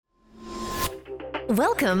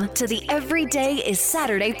Welcome to the Everyday is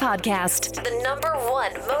Saturday podcast, the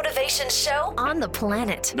 #1 motivation show on the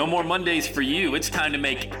planet. No more Mondays for you. It's time to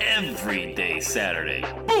make every day Saturday.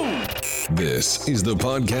 Boom! This is the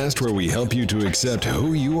podcast where we help you to accept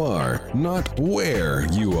who you are, not where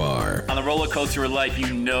you are. On the roller coaster of life,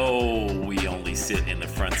 you know we only sit in the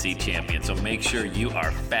front seat, champion. So make sure you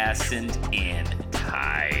are fastened and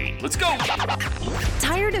tight. Let's go!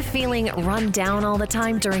 Tired of feeling run down all the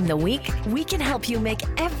time during the week? We can help you make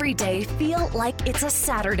every day feel like it's a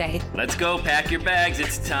Saturday. Let's go. Pack your bags.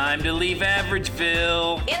 It's time to leave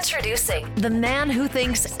Averageville. Introducing the man who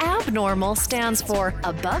thinks abnormal stands for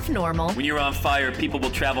above normal. When you're on fire, people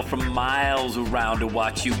will travel from miles around to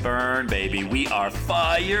watch you burn, baby. We are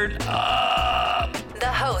fired up.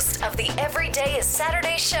 The host of the Everyday is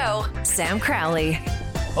Saturday show, Sam Crowley.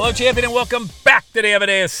 Hello, champion, and welcome back to the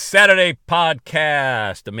Everyday is Saturday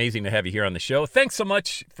podcast. Amazing to have you here on the show. Thanks so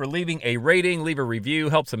much for leaving a rating, leave a review.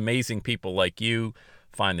 Helps amazing people like you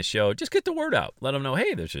find the show. Just get the word out. Let them know,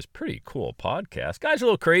 hey, there's this pretty cool podcast. Guy's a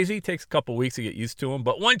little crazy. Takes a couple weeks to get used to him,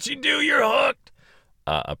 but once you do, you're hooked.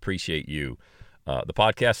 Appreciate you, the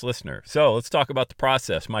podcast listener. So let's talk about the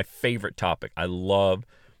process. My favorite topic. I love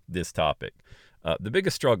this topic. The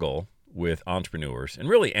biggest struggle with entrepreneurs, and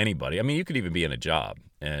really anybody, I mean, you could even be in a job,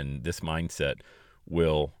 and this mindset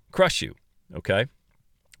will crush you, okay?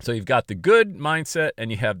 So you've got the good mindset,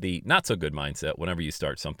 and you have the not-so-good mindset whenever you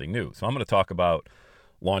start something new. So I'm going to talk about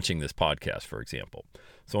launching this podcast, for example.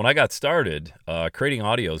 So when I got started creating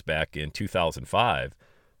audios back in 2005,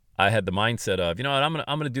 I had the mindset of, you know what,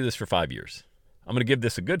 I'm going to do this for 5 years. I'm going to give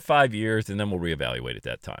this a good 5 years, and then we'll reevaluate at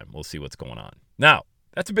that time. We'll see what's going on. Now,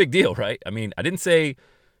 that's a big deal, right? I mean, I didn't say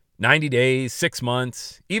 90 days, 6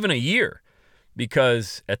 months, even a year,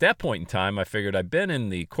 because at that point in time, I figured I'd been in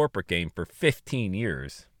the corporate game for 15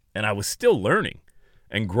 years, and I was still learning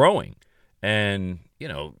and growing. And, you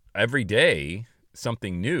know, every day,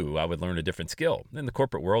 something new, I would learn a different skill. In the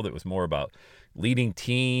corporate world, it was more about leading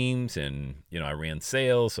teams, and, you know, I ran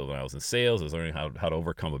sales. So when I was in sales, I was learning how to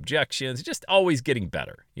overcome objections, just always getting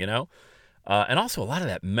better, you know? And also a lot of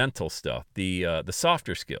that mental stuff, the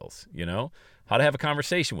softer skills, you know, how to have a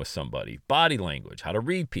conversation with somebody, body language, how to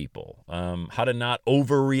read people, how to not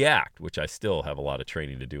overreact, which I still have a lot of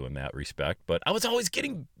training to do in that respect. But I was always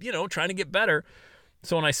getting, you know, trying to get better.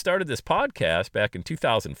 So when I started this podcast back in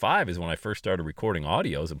 2005 is when I first started recording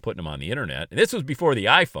audios and putting them on the internet. And this was before the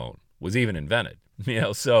iPhone was even invented, you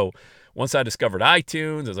know, so once I discovered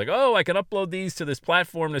iTunes, I was like, oh, I can upload these to this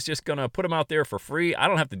platform that's just going to put them out there for free. I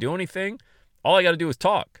don't have to do anything. All I got to do is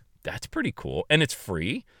talk. That's pretty cool. And it's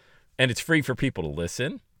free. And it's free for people to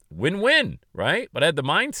listen. Win-win, right? But I had the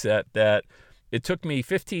mindset that it took me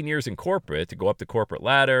 15 years in corporate to go up the corporate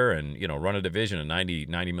ladder and, you know, run a division of $90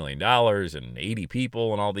 million and 80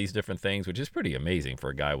 people and all these different things, which is pretty amazing for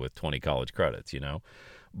a guy with 20 college credits, you know.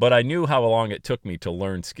 But I knew how long it took me to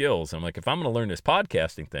learn skills. I'm like, if I'm going to learn this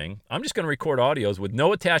podcasting thing, I'm just going to record audios with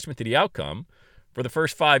no attachment to the outcome for the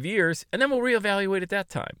first 5 years, and then we'll reevaluate at that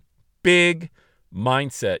time. Big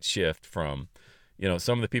mindset shift from, you know,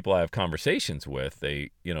 some of the people I have conversations with.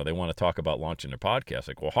 They, you know, they want to talk about launching their podcast.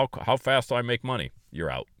 Like, well, how fast do I make money? You're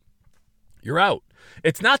out. You're out.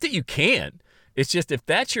 It's not that you can't. It's just if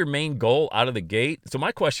that's your main goal out of the gate. So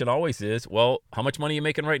my question always is, well, how much money are you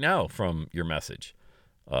making right now from your message?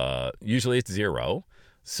 Usually it's zero.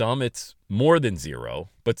 Some it's more than zero,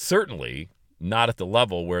 but certainly not at the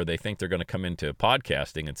level where they think they're going to come into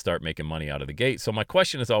podcasting and start making money out of the gate. So my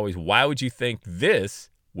question is always, why would you think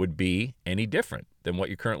this would be any different than what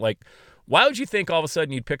you're currently like? Why would you think all of a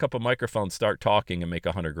sudden you'd pick up a microphone, start talking, and make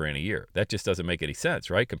 $100,000 a year? That just doesn't make any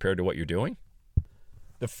sense, right? Compared to what you're doing.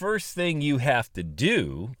 The first thing you have to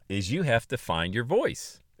do is you have to find your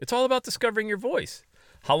voice. It's all about discovering your voice.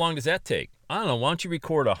 How long does that take? I don't know. Why don't you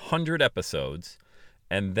record 100 episodes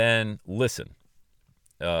and then listen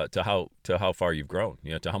to how far you've grown,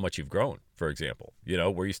 you know, to how much you've grown, for example, you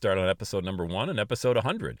know, where you start on episode number 1 and episode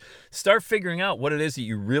 100. Start figuring out what it is that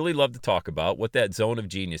you really love to talk about, what that zone of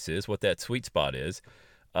genius is, what that sweet spot is.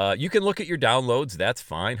 You can look at your downloads. That's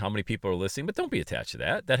fine. How many people are listening, but don't be attached to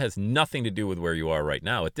that. That has nothing to do with where you are right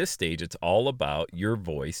now. At this stage, it's all about your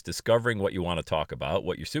voice, discovering what you want to talk about,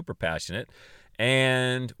 what you're super passionate,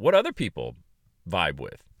 and what other people vibe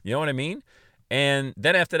with. You know what I mean? And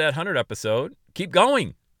then after that 100 episode, keep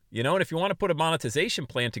going. You know, and if you want to put a monetization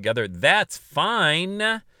plan together, that's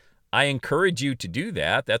fine. I encourage you to do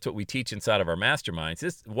that. That's what we teach inside of our masterminds.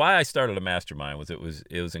 This why I started a mastermind was it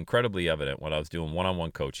was incredibly evident when I was doing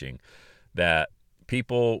one-on-one coaching that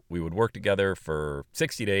people, we would work together for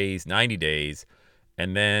 60 days, 90 days,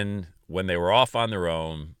 and then when they were off on their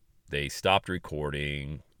own, They stopped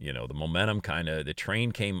recording. The momentum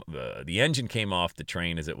the engine came off the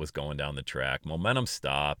train as it was going down the track. Momentum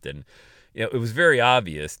stopped, and it was very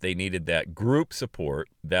obvious they needed that group support,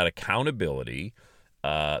 that accountability,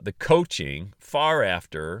 the coaching far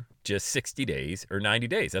after just 60 days or 90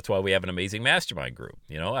 days. That's why we have an amazing mastermind group.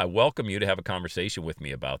 I welcome you to have a conversation with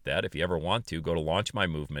me about that. If you ever want to, go to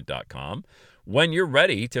launchmymovement.com. When you're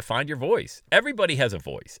ready to find your voice. Everybody has a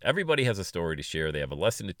voice. Everybody has a story to share. They have a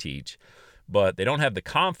lesson to teach, but they don't have the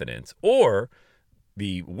confidence. Or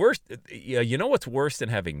the worst, what's worse than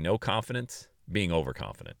having no confidence? Being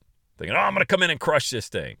overconfident. Thinking, I'm going to come in and crush this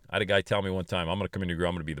thing. I had a guy tell me one time, I'm going to come in here,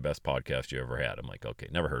 I'm going to be the best podcast you ever had. I'm like, okay,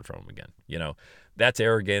 never heard from him again. That's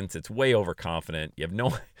arrogance. It's way overconfident. You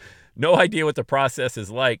have no idea what the process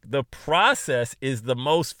is like. The process is the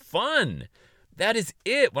most fun. That is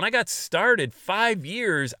it. When I got started 5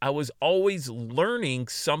 years, I was always learning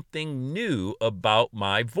something new about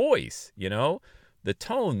my voice, the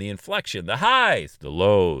tone, the inflection, the highs, the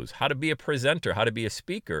lows, how to be a presenter, how to be a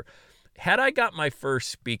speaker. Had I got my first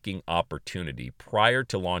speaking opportunity prior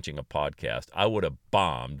to launching a podcast, I would have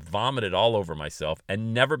bombed, vomited all over myself,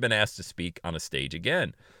 and never been asked to speak on a stage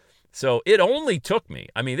again. So it only took me,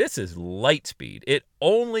 this is light speed. It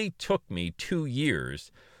only took me 2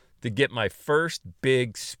 years to get my first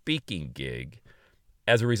big speaking gig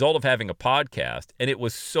as a result of having a podcast. And it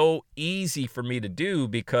was so easy for me to do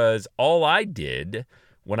because all I did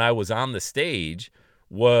when I was on the stage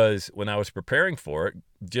was, when I was preparing for it,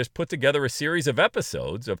 just put together a series of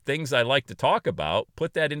episodes of things I like to talk about,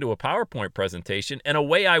 put that into a PowerPoint presentation, and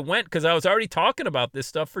away I went because I was already talking about this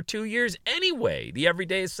stuff for 2 years anyway, the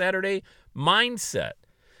everyday is Saturday mindset,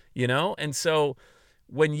 And so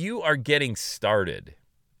when you are getting started,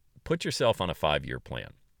 put yourself on a 5-year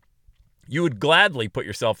plan. You would gladly put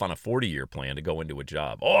yourself on a 40-year plan to go into a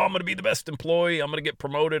job. I'm going to be the best employee. I'm going to get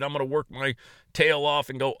promoted. I'm going to work my tail off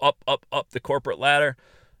and go up, up, up the corporate ladder.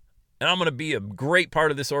 And I'm going to be a great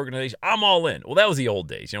part of this organization. I'm all in. Well, that was the old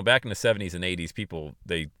days. Back in the 70s and 80s, people,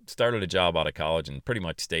 they started a job out of college and pretty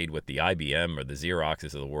much stayed with the IBM or the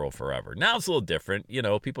Xeroxes of the world forever. Now it's a little different.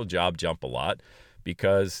 People job jump a lot,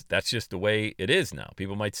 because that's just the way it is now.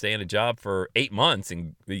 People might stay in a job for 8 months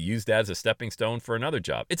and use that as a stepping stone for another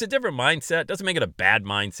job. It's a different mindset. Doesn't make it a bad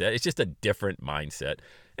mindset. It's just a different mindset.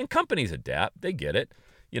 And companies adapt. They get it.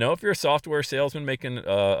 If you're a software salesman making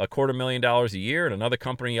 $250,000 a year and another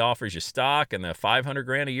company offers you stock and the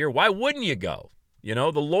 $500,000 a year, why wouldn't you go?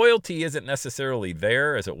 The loyalty isn't necessarily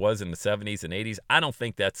there as it was in the 70s and 80s. I don't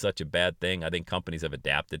think that's such a bad thing. I think companies have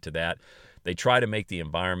adapted to that. They try to make the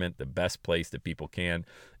environment the best place that people can,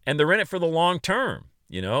 and they're in it for the long term.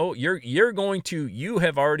 You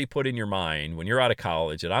have already put in your mind when you're out of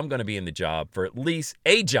college that I'm going to be in the job for at least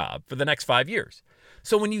a job for the next 5 years.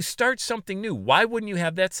 So when you start something new, why wouldn't you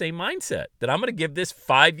have that same mindset that I'm going to give this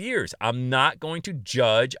 5 years? I'm not going to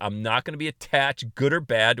judge. I'm not going to be attached, good or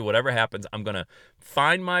bad, to whatever happens. I'm going to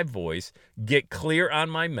find my voice, get clear on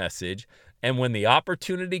my message, and when the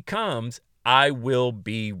opportunity comes, I will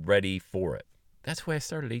be ready for it. That's why I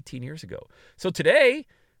started 18 years ago. So today,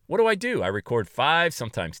 what do? I record 5,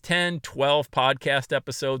 sometimes 10, 12 podcast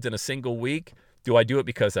episodes in a single week. Do I do it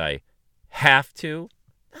because I have to?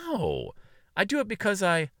 No. I do it because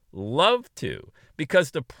I love to. Because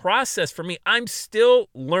the process for me, I'm still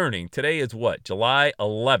learning. Today is what? July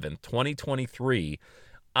 11th, 2023.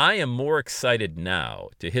 I am more excited now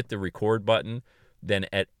to hit the record button than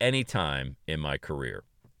at any time in my career.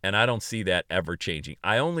 And I don't see that ever changing.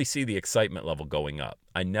 I only see the excitement level going up.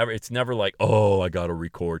 It's never like, I got to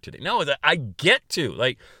record today. No, I get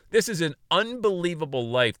to. This is an unbelievable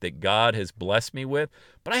life that God has blessed me with,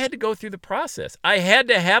 but I had to go through the process. I had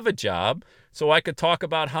to have a job so I could talk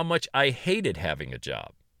about how much I hated having a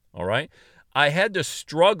job. All right? I had to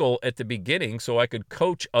struggle at the beginning so I could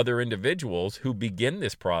coach other individuals who begin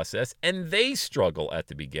this process, and they struggle at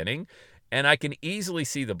the beginning, and I can easily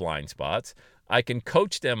see the blind spots. I can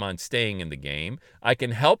coach them on staying in the game. I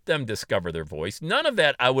can help them discover their voice. None of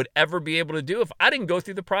that I would ever be able to do if I didn't go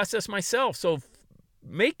through the process myself. So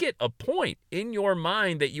make it a point in your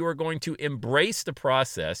mind that you are going to embrace the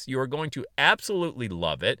process. You are going to absolutely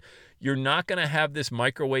love it. You're not going to have this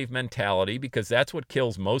microwave mentality, because that's what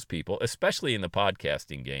kills most people, especially in the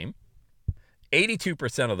podcasting game.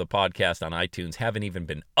 82% of the podcasts on iTunes haven't even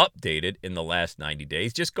been updated in the last 90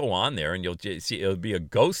 days. Just go on there and you'll see it'll be a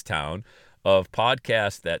ghost town of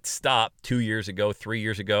podcasts that stopped 2 years ago, 3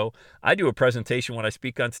 years ago. I do a presentation when I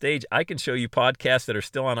speak on stage. I can show you podcasts that are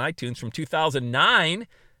still on iTunes from 2009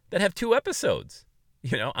 that have 2 episodes.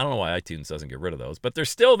 I don't know why iTunes doesn't get rid of those, but they're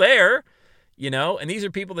still there. And these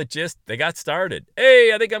are people that they got started.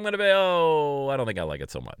 Hey, I think I'm going to I don't think I like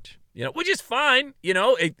it so much, which is fine,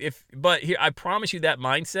 but here, I promise you that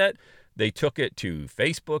mindset, they took it to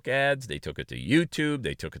Facebook ads, they took it to YouTube,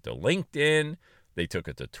 they took it to LinkedIn, they took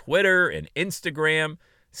it to Twitter and Instagram.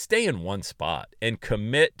 Stay in one spot and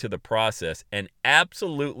commit to the process and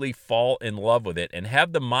absolutely fall in love with it and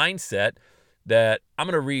have the mindset that I'm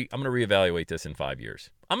going to reevaluate this in 5 years.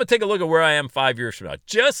 I'm going to take a look at where I am 5 years from now,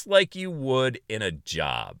 just like you would in a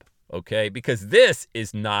job, okay? Because this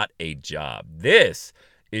is not a job. This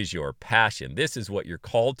is your passion. This is what you're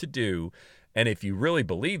called to do. And if you really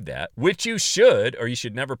believe that, which you should, or you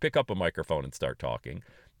should never pick up a microphone and start talking,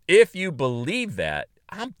 if you believe that,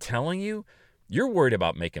 I'm telling you, you're worried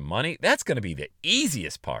about making money. That's going to be the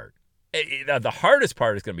easiest part. The hardest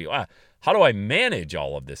part is going to be, how do I manage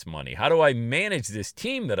all of this money? How do I manage this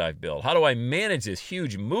team that I've built? How do I manage this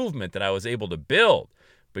huge movement that I was able to build?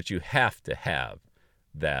 But you have to have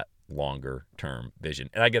that longer-term vision.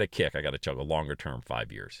 And I get a kick. I got to chug a longer-term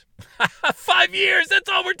 5 years. 5 years, that's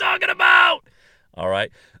all we're talking about. All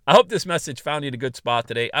right. I hope this message found you in a good spot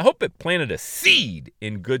today. I hope it planted a seed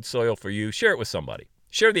in good soil for you. Share it with somebody.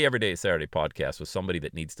 Share the Everyday Saturday podcast with somebody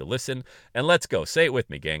that needs to listen. And let's go. Say it with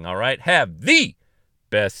me, gang. All right. Have the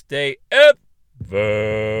best day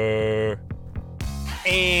ever.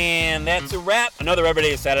 And that's a wrap. Another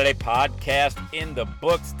Everyday Saturday podcast in the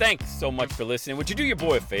books. Thanks so much for listening. Would you do your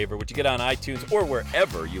boy a favor? Would you get on iTunes or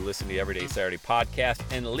wherever you listen to the Everyday Saturday podcast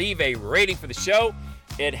and leave a rating for the show?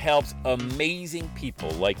 It helps amazing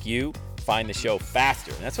people like you find the show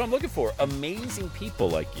faster. And that's what I'm looking for, amazing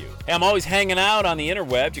people like you. Hey, I'm always hanging out on the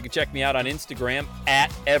interwebs. You can check me out on Instagram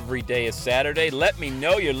at EverydayIsSaturday. Let me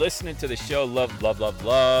know you're listening to the show.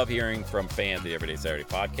 Love hearing from fans of the Everyday Saturday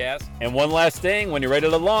podcast. And one last thing, when you're ready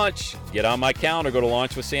to launch, get on my calendar, go to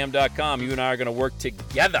launchwithsam.com. You and I are going to work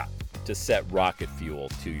together to set rocket fuel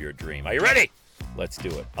to your dream. Are you ready? Let's do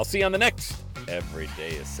it. I'll see you on the next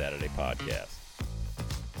Everyday is Saturday podcast.